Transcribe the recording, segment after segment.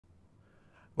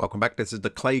Welcome back, this is the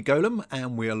Clay Golem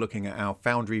and we are looking at our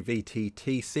Foundry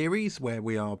VTT series where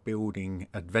we are building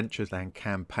adventures and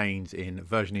campaigns in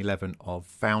version 11 of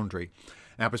Foundry.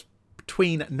 Now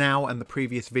between now and the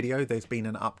previous video there's been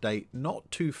an update not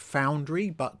to Foundry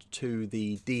but to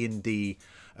the D&D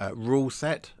rule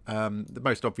set. The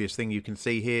most obvious thing you can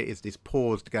see here is this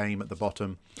paused game at the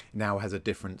bottom now has a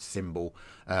different symbol.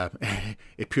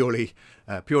 It purely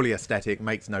aesthetic,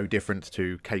 makes no difference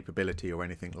to capability or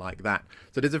anything like that.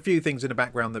 So there's a few things in the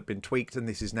background that have been tweaked and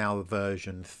this is now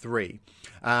version 3.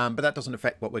 But that doesn't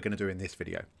affect what we're going to do in this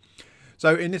video.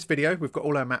 So in this video, we've got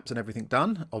all our maps and everything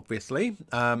done, obviously.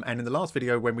 And in the last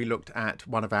video, when we looked at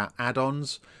one of our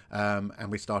add-ons,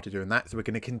 and we started doing that, so we're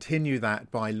going to continue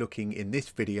that by looking in this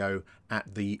video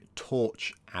at the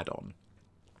torch add-on.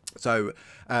 So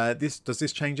does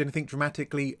this change anything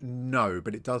dramatically? No,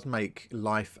 but it does make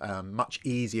life much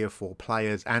easier for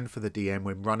players and for the DM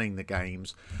when running the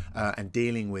games and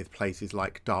dealing with places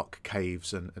like dark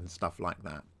caves and stuff like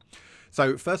that.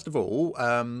 So first of all,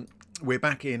 we're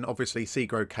back in, obviously,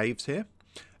 Seagrow Caves here,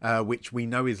 which we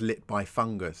know is lit by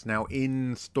fungus. Now,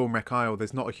 in Stormwreck Isle,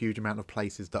 there's not a huge amount of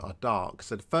places that are dark.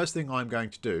 So the first thing I'm going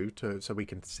to do, so we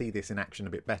can see this in action a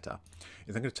bit better,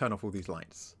 is I'm going to turn off all these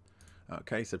lights.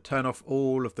 Okay, so turn off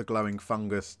all of the glowing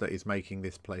fungus that is making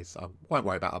this place. I won't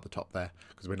worry about up the top there,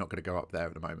 because we're not going to go up there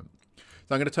at the moment. So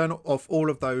I'm going to turn off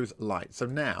all of those lights. So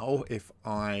now, if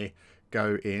I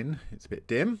go in, it's a bit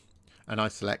dim, and I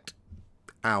select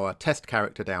our test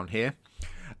character down here.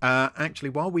 Actually,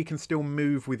 while we can still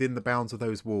move within the bounds of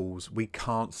those walls, we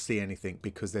can't see anything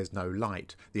because there's no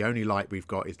light. The only light we've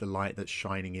got is the light that's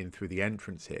shining in through the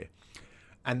entrance here.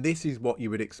 And this is what you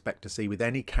would expect to see with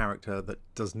any character that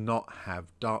does not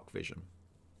have dark vision.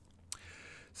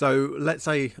 So let's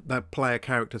say the player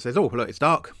character says, oh, look, it's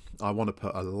dark. I want to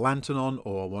put a lantern on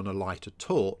or I want to light a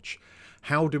torch.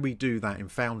 How do we do that in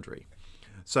Foundry?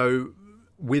 So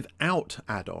without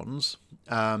add-ons,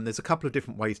 there's a couple of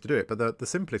different ways to do it, but the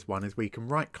simplest one is we can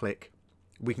right click,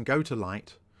 we can go to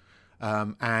light,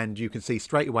 and you can see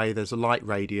straight away there's a light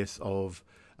radius of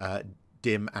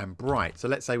dim and bright. So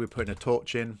let's say we're putting a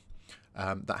torch in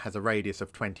that has a radius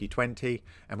of 2020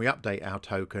 and we update our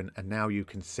token, and now you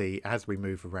can see as we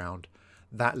move around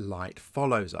that light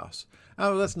follows us.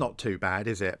 Oh, that's not too bad,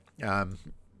 is it?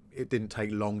 It didn't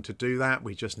take long to do that.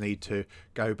 We just need to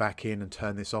go back in and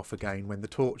turn this off again when the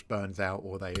torch burns out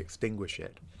or they extinguish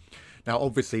it. Now,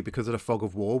 obviously, because of the fog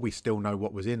of war, we still know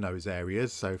what was in those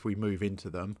areas. So if we move into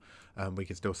them, we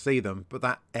can still see them. But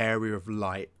that area of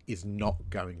light is not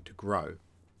going to grow.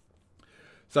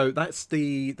 So that's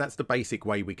the basic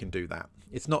way we can do that.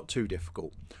 It's not too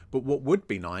difficult. But what would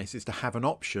be nice is to have an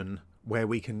option where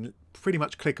we can pretty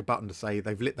much click a button to say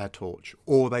they've lit their torch,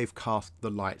 or they've cast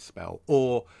the light spell,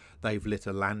 or they've lit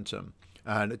a lantern.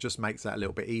 And it just makes that a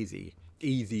little bit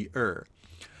easier.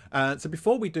 So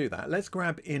before we do that, let's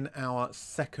grab in our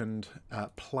second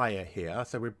player here.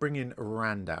 So we're bringing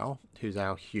Randall, who's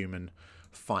our human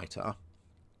fighter.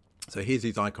 So here's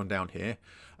his icon down here.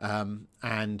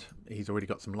 And he's already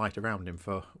got some light around him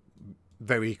for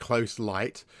very close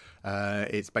light.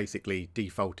 It's basically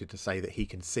defaulted to say that he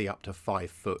can see up to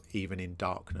 5 foot even in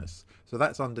darkness. So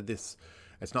that's under this.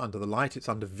 It's not under the light, it's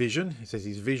under vision. It says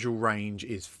his visual range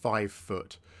is 5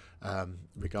 foot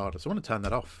regardless. I want to turn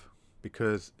that off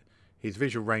because his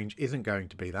visual range isn't going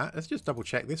to be that. Let's just double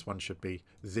check. This one should be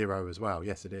 0 as well.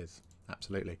 Yes, it is.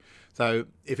 Absolutely. So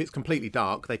if it's completely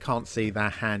dark, they can't see their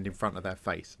hand in front of their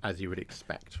face as you would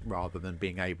expect, rather than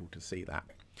being able to see that.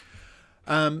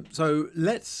 So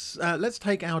let's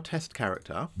take our test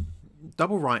character,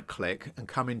 double right click and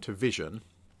come into vision,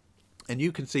 and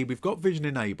you can see we've got vision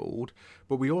enabled,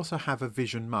 but we also have a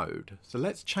vision mode. So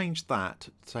let's change that,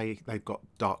 say they've got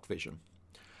dark vision,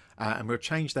 and we'll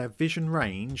change their vision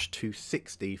range to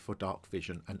 60 for dark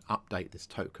vision and update this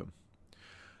token.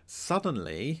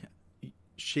 Suddenly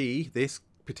this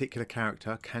particular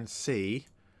character can see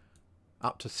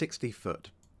up to 60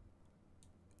 foot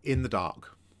in the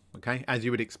dark. Okay, as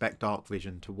you would expect dark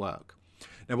vision to work.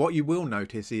 Now what you will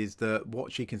notice is that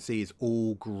what she can see is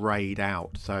all greyed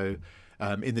out. So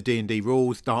in the D&D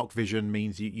rules, dark vision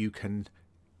means you can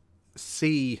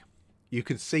see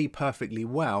perfectly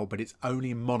well, but it's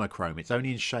only in monochrome, it's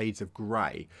only in shades of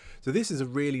grey. So this is a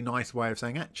really nice way of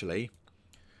saying, actually,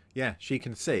 yeah, she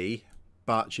can see,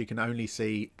 but she can only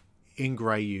see in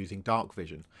grey using dark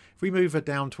vision. If we move her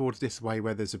down towards this way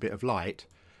where there's a bit of light,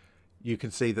 you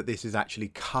can see that this is actually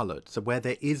coloured. So where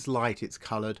there is light, it's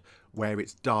coloured. Where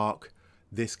it's dark,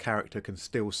 this character can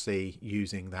still see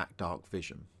using that dark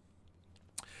vision.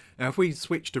 Now, if we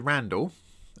switch to Randall,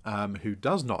 who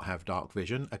does not have dark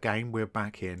vision. Again, we're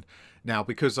back in. Now,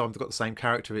 because I've got the same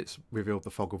character, it's revealed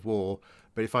the fog of war.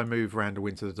 But if I move Randall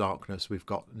into the darkness, we've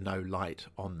got no light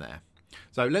on there.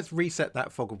 So let's reset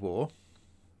that fog of war.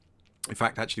 In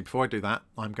fact, actually, before I do that,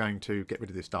 I'm going to get rid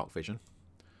of this dark vision.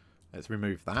 Let's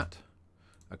remove that.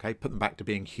 Okay, put them back to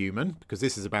being human, because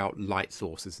this is about light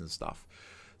sources and stuff.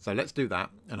 So let's do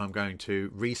that, and I'm going to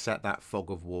reset that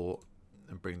fog of war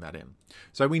and bring that in.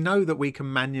 So we know that we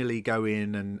can manually go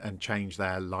in and change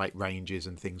their light ranges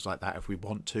and things like that if we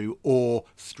want to, or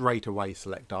straight away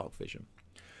select dark vision.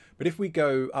 But if we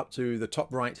go up to the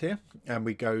top right here and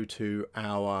we go to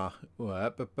our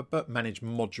manage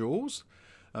modules.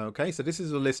 Okay, so this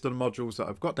is a list of modules that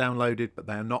I've got downloaded, but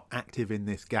they are not active in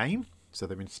this game. So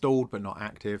they're installed but not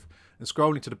active. And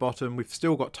scrolling to the bottom, we've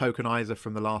still got Tokenizer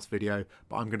from the last video,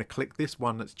 but I'm going to click this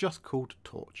one that's just called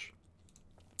Torch.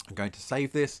 I'm going to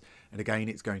save this, and again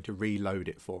it's going to reload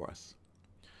it for us.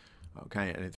 Okay,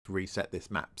 and it's reset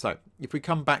this map. So if we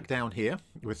come back down here,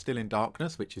 we're still in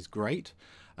darkness, which is great.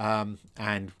 And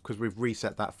because we've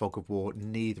reset that fog of war,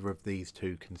 neither of these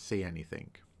two can see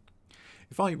anything.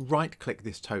 If I right click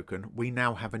this token, we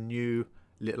now have a new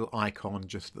little icon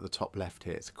just at the top left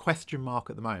here. It's a question mark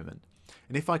at the moment.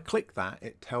 And if I click that,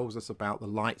 it tells us about the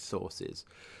light sources.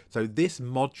 So this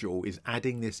module is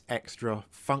adding this extra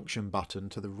function button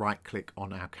to the right click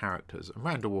on our characters. And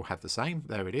Randall will have the same.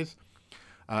 There it is.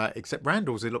 Except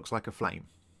Randall's, it looks like a flame.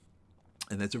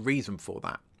 And there's a reason for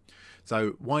that.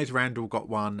 So why has Randall got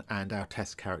one and our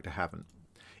test character haven't?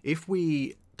 If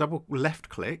we double left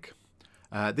click,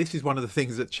 this is one of the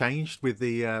things that changed with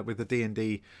the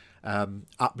D&D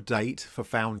update for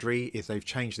Foundry, is they've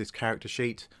changed this character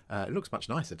sheet. It looks much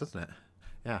nicer, doesn't it?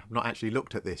 Yeah, I've not actually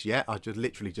looked at this yet. I just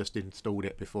literally just installed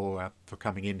it before for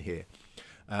coming in here.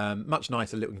 Much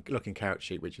nicer looking character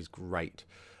sheet, which is great.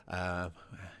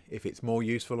 If it's more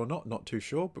useful or not, not too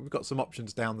sure, but we've got some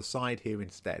options down the side here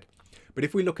instead. But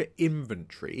if we look at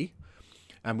inventory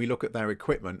and we look at their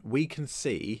equipment, we can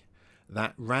see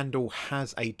that Randall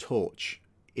has a torch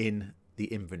in the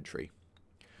inventory.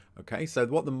 Okay, so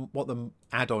what the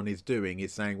add-on is doing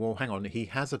is saying, well, hang on, he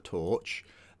has a torch,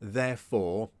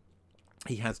 therefore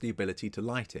he has the ability to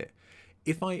light it.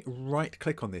 If I right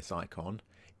click on this icon,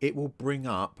 it will bring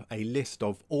up a list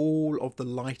of all of the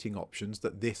lighting options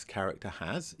that this character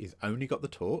has. He's only got the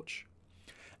torch.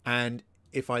 And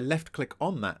if I left click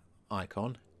on that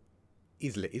icon,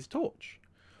 he's lit his torch.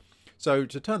 So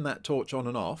to turn that torch on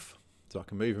and off, so I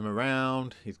can move him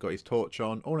around, he's got his torch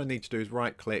on. All I need to do is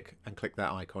right click and click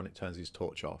that icon, it turns his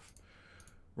torch off.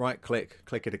 Right click,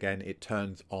 click it again, it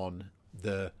turns on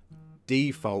the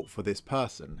default for this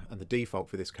person, and the default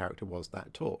for this character was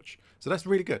that torch. So that's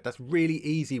really good. That's a really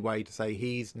easy way to say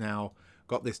he's now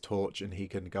got this torch and he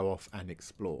can go off and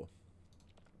explore.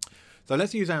 So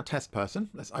let's use our test person.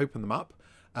 Let's open them up,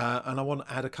 and I want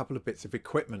to add a couple of bits of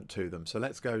equipment to them. So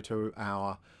let's go to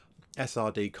our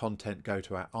SRD content, go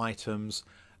to our items,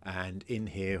 and in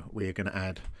here we're going to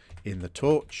add in the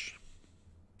torch.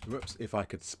 Whoops, if I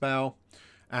could spell.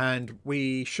 And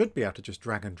we should be able to just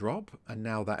drag and drop, and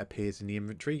now that appears in the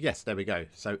inventory. Yes, there we go.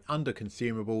 So under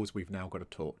consumables, we've now got a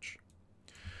torch.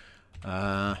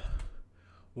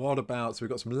 What about, so we've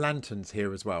got some lanterns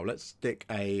here as well. Let's stick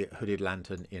a hooded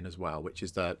lantern in as well, which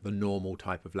is the normal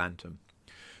type of lantern.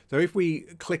 So if we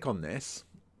click on this,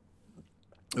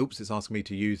 oops, it's asking me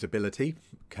to use ability.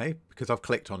 Okay, because I've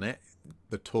clicked on it,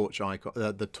 the torch icon,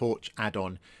 the torch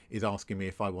add-on is asking me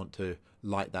if I want to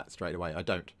light that straight away. I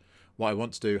don't. What I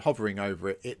want to do, hovering over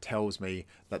it, it tells me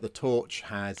that the torch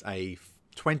has a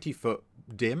 20-foot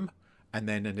dim and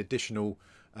then an additional,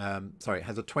 it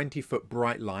has a 20-foot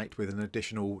bright light with an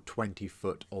additional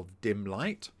 20-foot of dim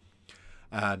light.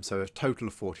 So a total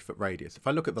of 40-foot radius. If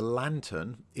I look at the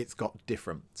lantern, it's got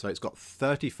different. So it's got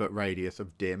 30-foot radius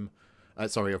of dim,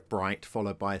 of bright,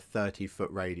 followed by a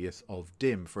 30-foot radius of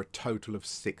dim for a total of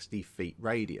 60 feet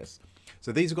radius.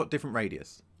 So these have got different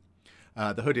radius.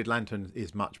 The hooded lantern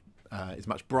is much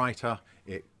brighter,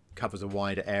 it covers a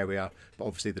wider area, but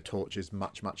obviously the torch is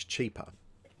much cheaper.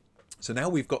 So now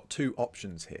we've got two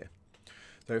options here.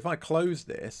 So if I close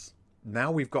this,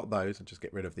 now we've got those, and just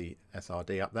get rid of the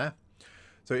SRD up there.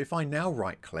 So if I now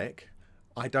right click,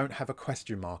 I don't have a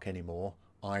question mark anymore,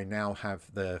 I now have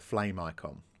the flame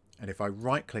icon. And if I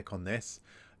right click on this,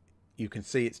 you can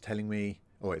see it's telling me,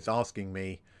 or it's asking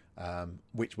me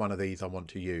which one of these I want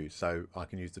to use. So I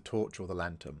can use the torch or the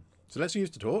lantern. So let's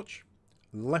use the torch.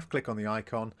 Left click on the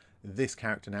icon. This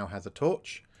character now has a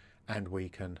torch, and we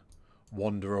can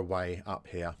wander away up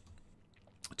here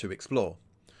to explore.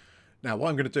 Now what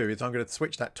I'm going to do is I'm going to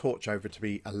switch that torch over to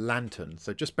be a lantern.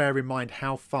 So just bear in mind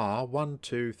how far, 1,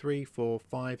 2, 3, 4,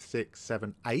 5, 6,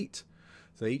 7, 8.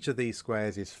 So each of these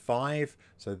squares is 5.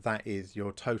 So that is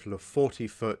your total of 40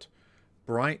 foot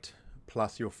bright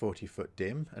plus your 40 foot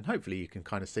dim. And hopefully you can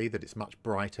kind of see that it's much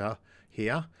brighter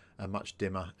here and much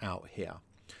dimmer out here.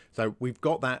 So we've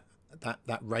got that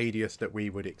radius that we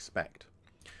would expect.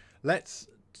 Let's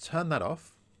turn that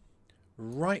off,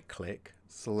 right click,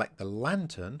 select the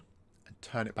lantern and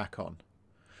turn it back on.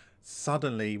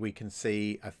 Suddenly we can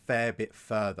see a fair bit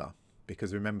further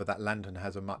because remember that lantern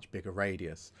has a much bigger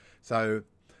radius. So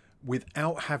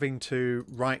without having to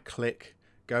right click,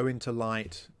 go into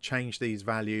light, change these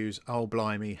values, oh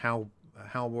blimey, how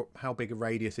big a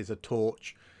radius is a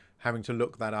torch, having to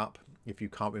look that up if you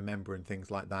can't remember and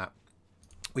things like that.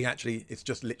 It's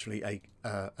just literally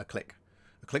a click.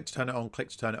 A click to turn it on, click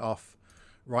to turn it off,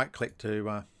 right click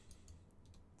to...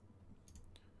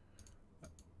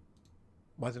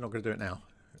 why is it not going to do it now?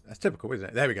 That's typical, isn't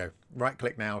it? There we go. Right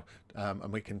click now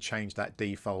and we can change that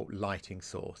default lighting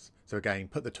source. So again,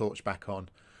 put the torch back on.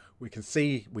 We can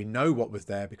see, we know what was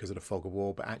there because of the fog of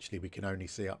war, but actually we can only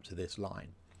see up to this line.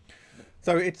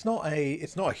 So it's not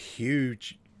a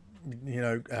huge,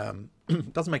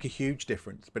 doesn't make a huge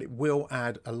difference, but it will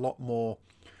add a lot more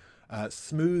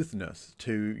smoothness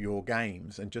to your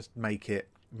games and just make it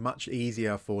much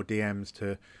easier for DMs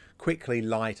to quickly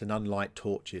light and unlight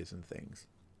torches and things.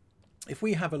 If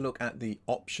we have a look at the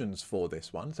options for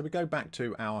this one, so we go back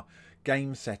to our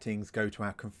game settings, go to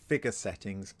our configure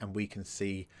settings, and we can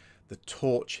see the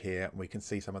torch here, and we can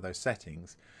see some of those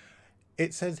settings.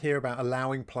 It says here about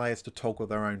allowing players to toggle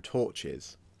their own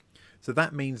torches. So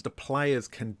that means the players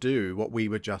can do what we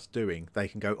were just doing. They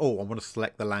can go, oh, I want to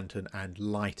select the lantern and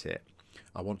light it.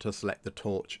 I want to select the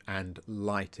torch and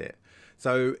light it.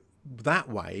 So that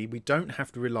way we don't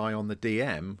have to rely on the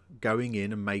DM going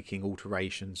in and making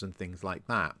alterations and things like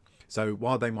that. So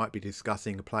while they might be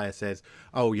discussing, a player says,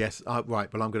 oh yes,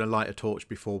 right, well I'm going to light a torch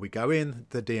before we go in.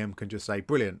 The DM can just say,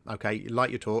 brilliant, okay,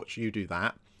 light your torch, you do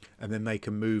that. And then they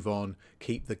can move on,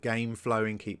 keep the game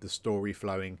flowing, keep the story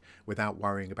flowing without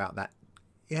worrying about that,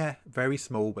 yeah, very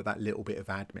small, but that little bit of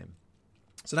admin.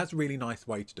 So that's a really nice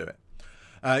way to do it.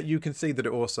 You can see that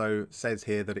it also says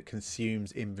here that it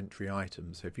consumes inventory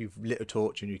items. So if you've lit a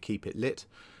torch and you keep it lit,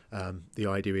 the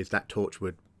idea is that torch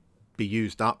would be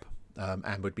used up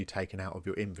and would be taken out of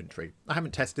your inventory. I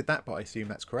haven't tested that, but I assume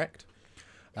that's correct.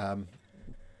 And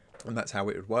that's how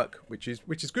it would work, which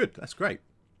is good. That's great.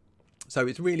 So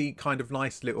it's really kind of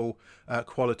nice little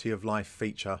quality of life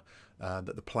feature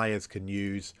that the players can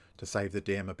use to save the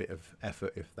DM a bit of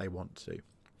effort if they want to.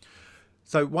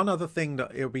 So one other thing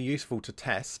that it'll be useful to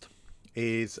test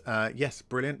is, yes,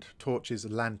 brilliant, torches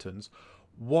and lanterns.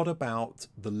 What about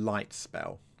the light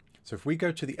spell? So if we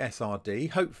go to the SRD,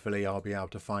 hopefully I'll be able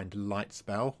to find light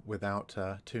spell without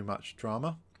too much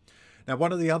drama. Now,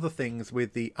 one of the other things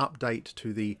with the update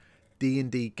to the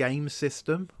D&D game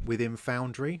system within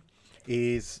Foundry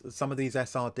is some of these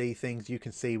SRD things, you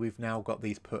can see we've now got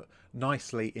these put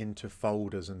nicely into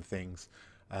folders and things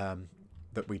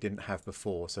that we didn't have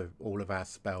before. So all of our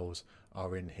spells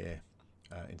are in here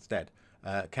instead.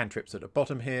 Cantrips at the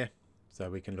bottom here, so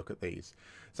we can look at these.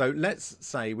 So let's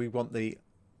say we want the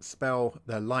spell,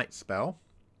 the light spell,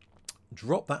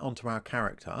 drop that onto our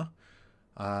character.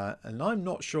 And I'm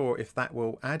not sure if that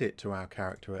will add it to our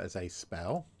character as a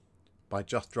spell by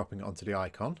just dropping it onto the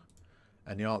icon.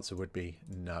 And the answer would be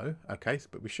no. Okay,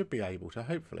 but we should be able to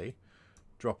hopefully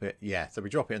drop it. Yeah, so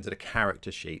we drop it into the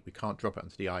character sheet. We can't drop it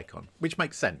onto the icon, which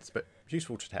makes sense, but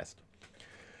useful to test.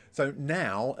 So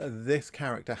now this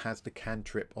character has the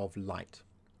cantrip of light.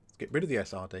 Let's get rid of the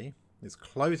SRD. Let's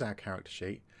close our character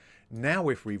sheet. Now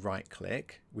if we right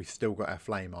click, we've still got our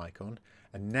flame icon.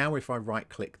 And now if I right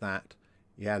click that,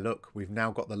 yeah, look, we've now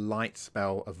got the light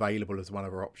spell available as one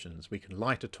of our options. We can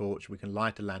light a torch, we can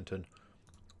light a lantern,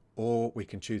 or we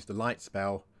can choose the light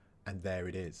spell, and there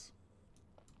it is.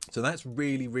 So that's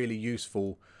really, really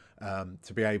useful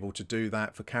to be able to do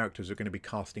that for characters who are going to be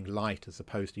casting light as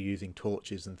opposed to using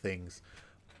torches and things.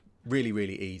 Really,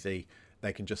 really easy.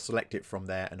 They can just select it from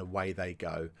there and away they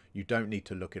go. You don't need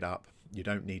to look it up. You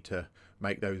don't need to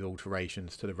make those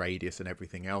alterations to the radius and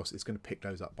everything else. It's going to pick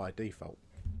those up by default.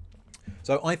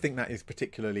 So I think that is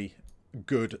particularly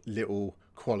good little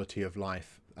quality of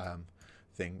life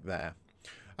thing there.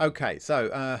 Okay,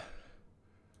 so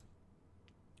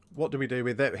what do we do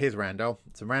with it? Here's Randall.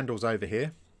 So Randall's over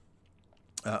here.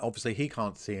 Obviously he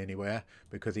can't see anywhere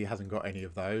because he hasn't got any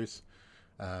of those.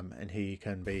 And he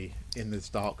can be in this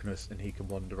darkness and he can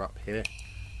wander up here.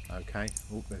 Okay.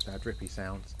 Oh, there's our drippy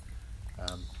sounds.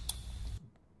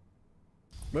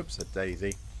 Whoops, a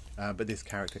daisy. But this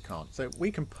character can't. So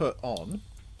we can put on,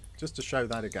 just to show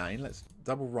that again, let's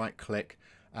double right click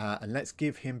and let's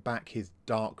give him back his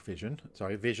dark vision.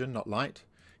 Sorry, vision, not light.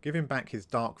 Give him back his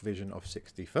dark vision of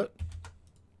 60 foot.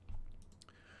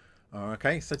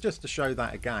 Okay, so just to show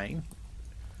that again,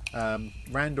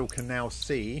 Randall can now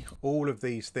see all of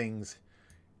these things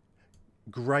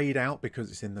grayed out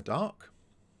because it's in the dark,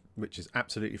 which is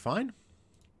absolutely fine.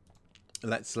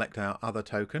 Let's select our other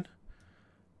token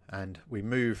and we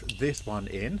move this one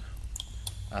in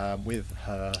with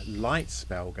her light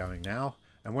spell going now.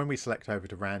 And when we select over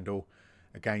to Randall,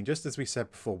 again, just as we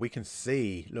said before, we can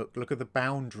see, look at the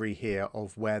boundary here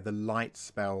of where the light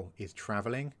spell is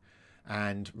traveling.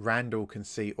 And Randall can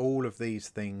see all of these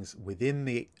things within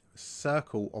the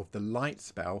circle of the light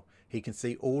spell. He can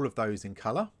see all of those in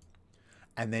color,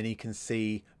 and then he can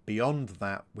see beyond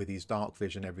that with his dark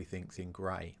vision, everything's in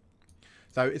grey.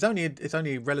 So it's only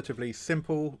a relatively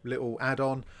simple little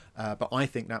add-on, but I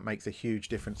think that makes a huge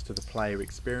difference to the player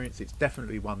experience. It's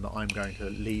definitely one that I'm going to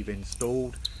leave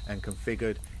installed and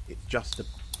configured. It's just a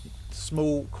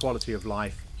small quality of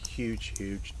life, huge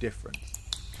difference.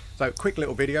 So quick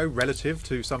little video relative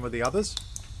to some of the others.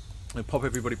 I'll pop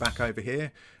everybody back over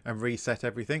here and reset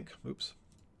everything. Oops,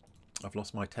 I've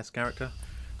lost my test character.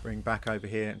 Bring back over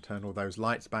here and turn all those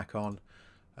lights back on.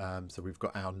 So we've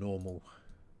got our normal,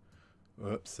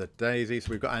 whoops, a daisy.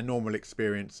 So we've got our normal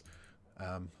experience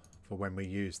for when we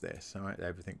use this. All right,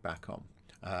 everything back on.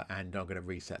 And I'm going to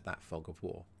reset that fog of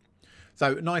war.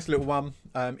 So nice little one,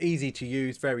 easy to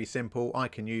use, very simple. I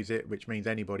can use it, which means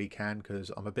anybody can because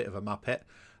I'm a bit of a muppet.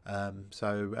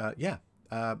 Yeah,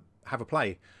 have a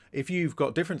play. If you've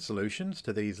got different solutions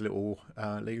to these little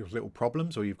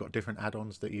problems, or you've got different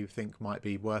add-ons that you think might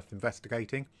be worth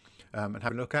investigating and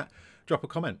having a look at, drop a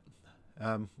comment.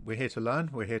 We're here to learn.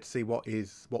 We're here to see what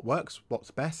works,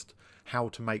 what's best, how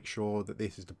to make sure that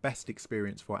this is the best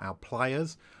experience for our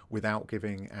players without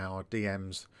giving our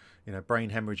DMs, brain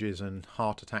hemorrhages and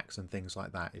heart attacks and things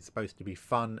like that. It's supposed to be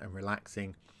fun and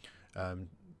relaxing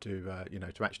to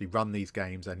actually run these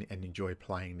games and enjoy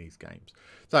playing these games.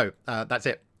 So that's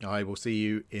it. I will see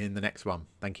you in the next one.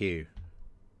 Thank you.